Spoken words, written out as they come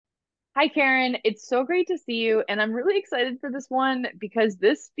Hi, Karen. It's so great to see you. And I'm really excited for this one because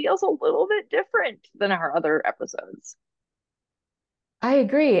this feels a little bit different than our other episodes. I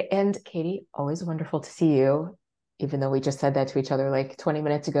agree. And Katie, always wonderful to see you, even though we just said that to each other like 20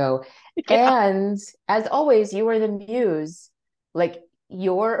 minutes ago. Yeah. And as always, you are the muse. We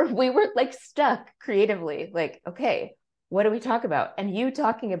were like stuck creatively. Like, okay, what do we talk about? And you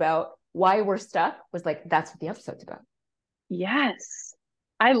talking about why we're stuck was like, that's what the episode's about. Yes.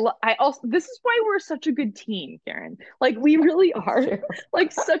 I also this is why we're such a good team, Karen. Like we really It's are true.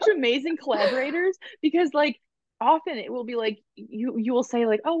 like such amazing collaborators because like often it will be like you will say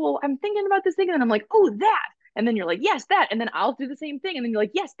like, "Oh, well, I'm thinking about this thing." And then I'm like, "Oh, that." And then you're like, "Yes, that." And then I'll do the same thing and then you're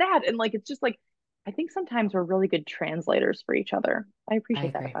like, "Yes, that." And like it's just like I think sometimes we're really good translators for each other. I I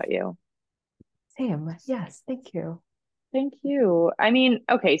appreciate that agree. about you. Same. Yes. Thank you. Thank you. I mean,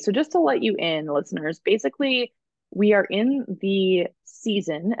 okay, so just to let you in, listeners, basically, we are in the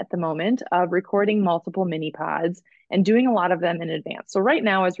season at the moment of recording multiple mini pods and doing a lot of them in advance. So right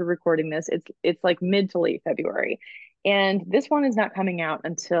now, as we're recording this, it's like mid to late February. And this one is not coming out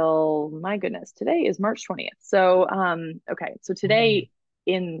until, my goodness, today is March 20th. So okay, so Mm. today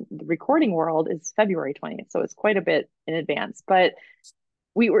in the recording world is February 20th. So it's quite a bit in advance. But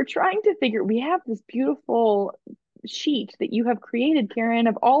we were trying to figure we have this beautiful sheet that you have created, Karen,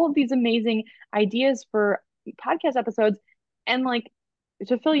 of all of these amazing ideas for podcast episodes. And like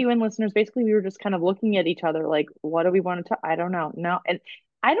to fill you in, listeners, basically we were just kind of looking at each other like, what do we want to talk? I don't know. No. And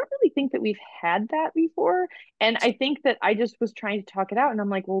I don't really think that we've had that before. And I think that I just was trying to talk it out. And I'm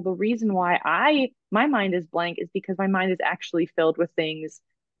like, well, the reason why my mind is blank is because my mind is actually filled with things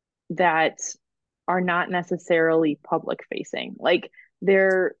that are not necessarily public facing. Like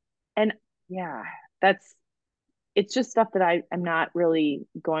they're, and yeah, that's, it's just stuff that I am not really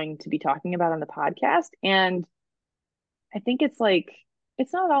going to be talking about on the podcast. And I think it's like,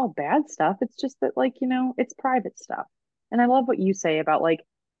 it's not all bad stuff. It's just that, like, it's private stuff. And I love what you say about like,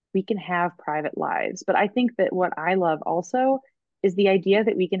 we can have private lives. But I think that what I love also is the idea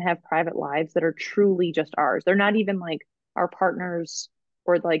that we can have private lives that are truly just ours. They're not even like our partners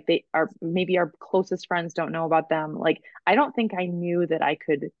or like they are maybe our closest friends don't know about them. Like, I don't think I knew that I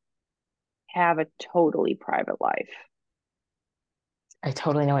could have a totally private life. I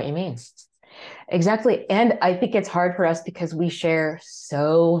totally know what you mean. Exactly. And I think it's hard for us because we share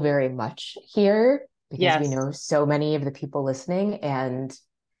so very much here because we Yes. know so many of the people listening. And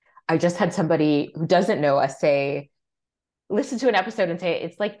I just had somebody who doesn't know us say, listen to an episode and say,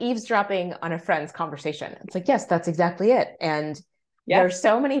 it's like eavesdropping on a friend's conversation. It's like, yes, that's exactly it. And there Yeah. are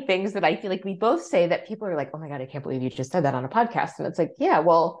so many things that I feel like we both say that people are like, oh my God, I can't believe you just said that on a podcast. And it's like, yeah,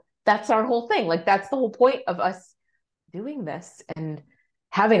 well, that's our whole thing. Like, that's the whole point of us doing this and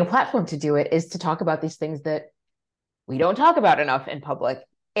having a platform to do it is to talk about these things that we don't talk about enough in public.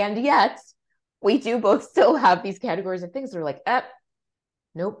 And yet we do both still have these categories of things that are like,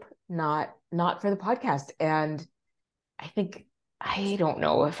 nope, not for the podcast. And I think I don't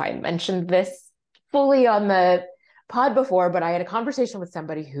know if I mentioned this fully on the pod before, but I had a conversation with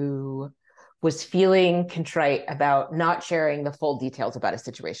somebody who was feeling contrite about not sharing the full details about a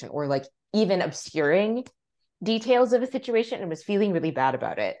situation or like even obscuring details of a situation and was feeling really bad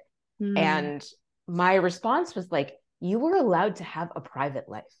about it. Hmm. And my response was like, you were allowed to have a private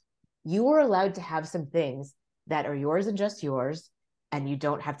life. You were allowed to have some things that are yours and just yours. And you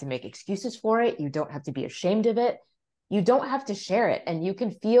don't have to make excuses for it. You don't have to be ashamed of it. You don't have to share it. And you can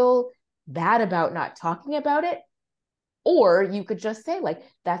feel bad about not talking about it. Or you could just say, like,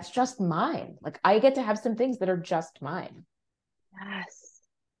 that's just mine. Like, I get to have some things that are just mine. Yes.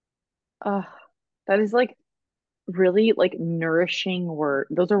 Oh, that is like really like nourishing word.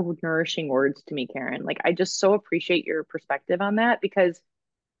 Those are nourishing words to me, Karen. Like I just so appreciate your perspective on that because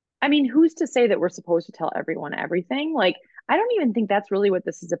I mean, who's to say that we're supposed to tell everyone everything? Like I don't even think that's really what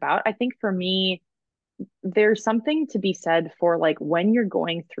this is about. I think for me, there's something to be said for like when you're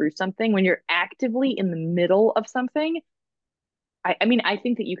going through something, when you're actively in the middle of something. I mean, I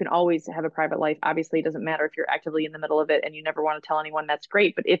think that you can always have a private life. Obviously, it doesn't matter if you're actively in the middle of it and you never want to tell anyone, that's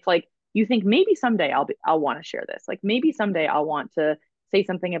great. But if like you think maybe someday I'll want to share this, like maybe someday I'll want to say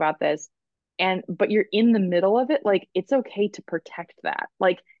something about this, and but you're in the middle of it, like it's okay to protect that.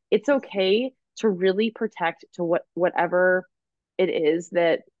 Like it's okay to really protect to whatever it is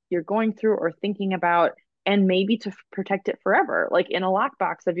that you're going through or thinking about, and maybe to protect it forever, like in a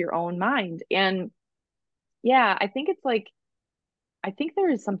lockbox of your own mind. And yeah, I think it's like I think there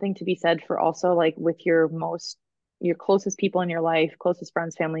is something to be said for also like with your closest people in your life, closest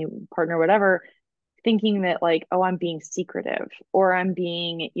friends, family, partner, whatever, thinking that like, oh, I'm being secretive or I'm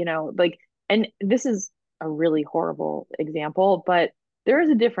being, like, and this is a really horrible example, but there is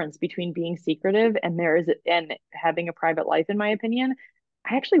a difference between being secretive and and having a private life, in my opinion.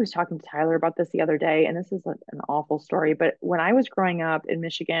 I actually was talking to Tyler about this the other day, and this is like an awful story. But when I was growing up in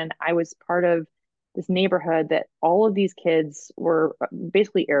Michigan, I was part of this neighborhood that all of these kids were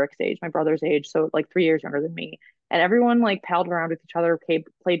basically Eric's age, my brother's age, so like 3 years younger than me. And everyone like palled around with each other,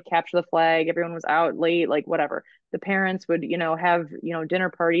 played capture the flag. Everyone was out late, like whatever. The parents would, have, dinner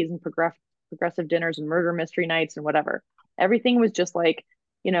parties and progressive dinners and murder mystery nights and whatever. Everything was just like,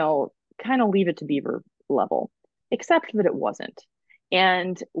 you know, kind of Leave It to Beaver level, except that it wasn't.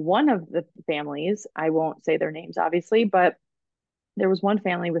 And one of the families, I won't say their names obviously, but there was one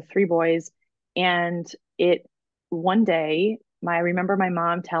family with three boys. And it one day, I remember my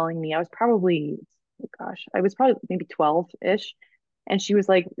mom telling me, I was probably, oh gosh, I was probably maybe 12-ish. And she was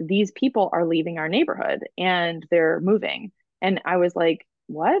like, these people are leaving our neighborhood and they're moving. And I was like,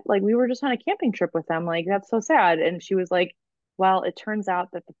 what? Like, we were just on a camping trip with them. Like, that's so sad. And she was like, well, it turns out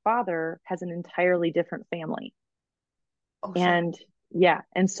that the father has an entirely different family. Oh shit. And yeah.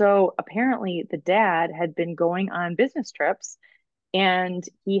 And so apparently the dad had been going on business trips and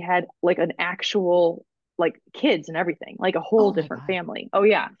he had like an actual like kids and everything, like a whole Oh my different God. family. Oh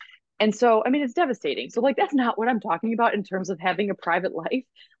yeah. And so I mean it's devastating. So like that's not what I'm talking about in terms of having a private life,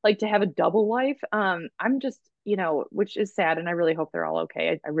 like to have a double life. I'm just, which is sad and I really hope they're all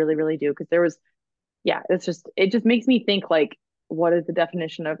okay. I really, really do. Because there was, yeah, it just makes me think like what is the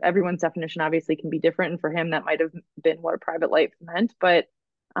definition of everyone's definition obviously can be different. And for him that might have been what a private life meant. But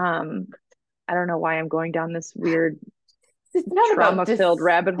um I don't know why I'm going down this weird It's not about trauma filled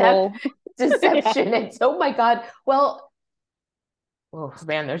rabbit hole. Yeah. deception. It's oh my God. Well, oh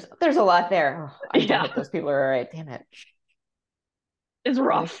man, there's a lot there. Oh, I do Yeah. hope those people are all right. Damn it. It's That is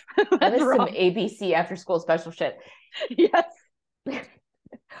rough. that That's is some rough. ABC after school special shit. Yes.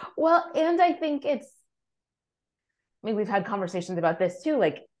 Well, and I think I mean, we've had conversations about this too.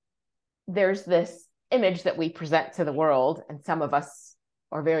 Like, there's this image that we present to the world, and some of us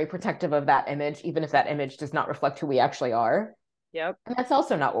are very protective of that image, even if that image does not reflect who we actually are. Yep. And that's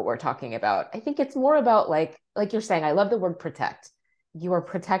also not what we're talking about. I think it's more about like you're saying, I love the word protect. You are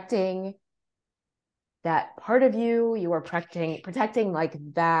protecting that part of you, you are protecting like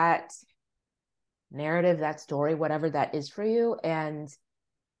that narrative, that story, whatever that is for you. And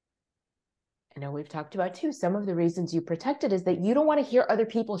I know we've talked about too, some of the reasons you protect it is that you don't want to hear other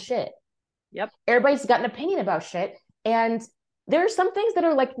people's shit. Yep. Everybody's got an opinion about shit. And there are some things that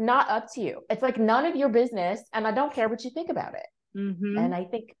are like not up to you. It's like none of your business. And I don't care what you think about it. Mm-hmm. And I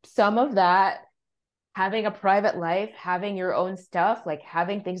think some of that, having a private life, having your own stuff, like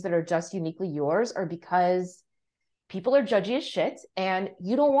having things that are just uniquely yours, are because people are judgy as shit and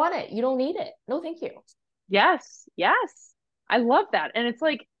you don't want it. You don't need it. No, thank you. Yes. Yes. I love that. And it's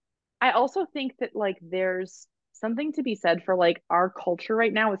like, I also think that like there's something to be said for like our culture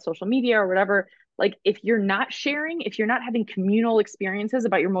right now with social media or whatever. Like if you're not sharing, if you're not having communal experiences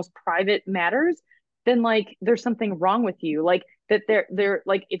about your most private matters, then like there's something wrong with you. Like that they're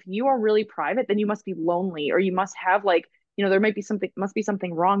like if you are really private, then you must be lonely or you must have like, there might be something must be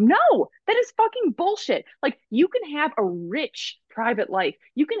something wrong. No, that is fucking bullshit. Like you can have a rich private life.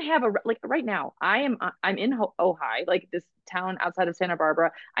 You can have a like right now. I'm in Ojai, like this town outside of Santa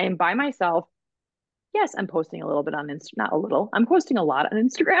Barbara. I am by myself. Yes, I'm posting a little bit on Instagram, not a little. I'm posting a lot on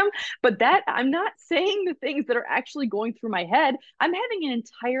Instagram, but that I'm not saying the things that are actually going through my head. I'm having an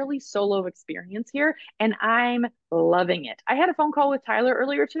entirely solo experience here and I'm loving it. I had a phone call with Tyler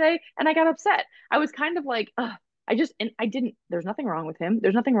earlier today and I got upset. I was kind of like, ugh, and I didn't, there's nothing wrong with him.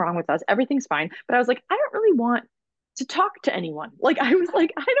 There's nothing wrong with us. Everything's fine. But I was like, I don't really want to talk to anyone. Like I was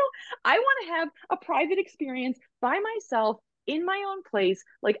like, I want to have a private experience by myself in my own place.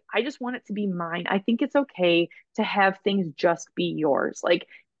 Like I just want it to be mine. I think it's okay to have things just be yours. Like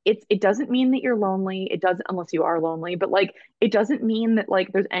it doesn't mean that you're lonely. It doesn't unless you are lonely, but like it doesn't mean that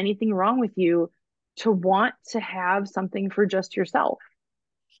like there's anything wrong with you to want to have something for just yourself.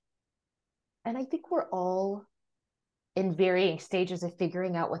 And I think we're all in varying stages of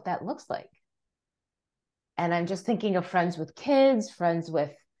figuring out what that looks like. And I'm just thinking of friends with kids, friends with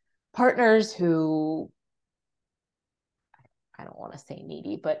partners who, I don't want to say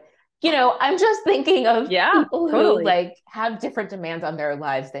needy, but I'm just thinking of Yeah, people who totally. like have different demands on their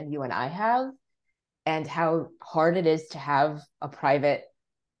lives than you and I have, and how hard it is to have a private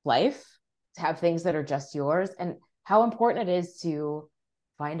life, to have things that are just yours, and how important it is to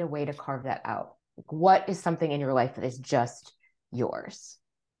find a way to carve that out. Like, what is something in your life that is just yours?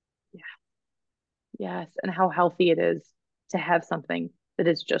 Yeah. Yes, and how healthy it is to have something that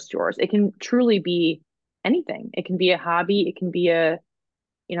is just yours. It can truly be anything. It can be a hobby, it can be a,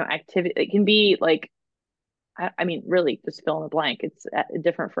 activity. It can be like I mean, really, just fill in the blank. It's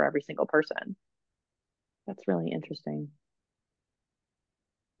different for every single person. That's really interesting.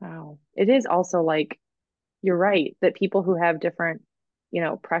 Wow. It is also like, you're right that people who have different,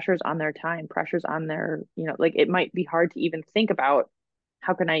 pressures on their time, pressures on their, like it might be hard to even think about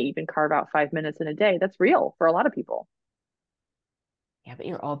how can I even carve out 5 minutes in a day? That's real for a lot of people. Yeah, but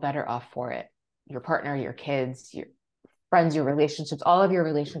you're all better off for it. Your partner, your kids, your friends, your relationships, all of your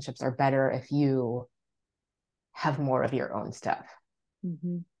relationships are better if you have more of your own stuff.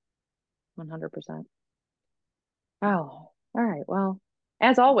 Mm-hmm. 100%. Wow. All right. Well,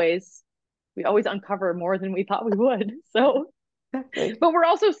 as always, we always uncover more than we thought we would. So, Exactly. but we're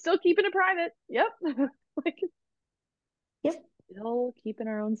also still keeping it private. Yep. Like, Yep. still keeping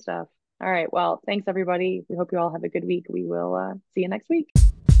our own stuff. All right. Well, thanks everybody. We hope you all have a good week. We will see you next week.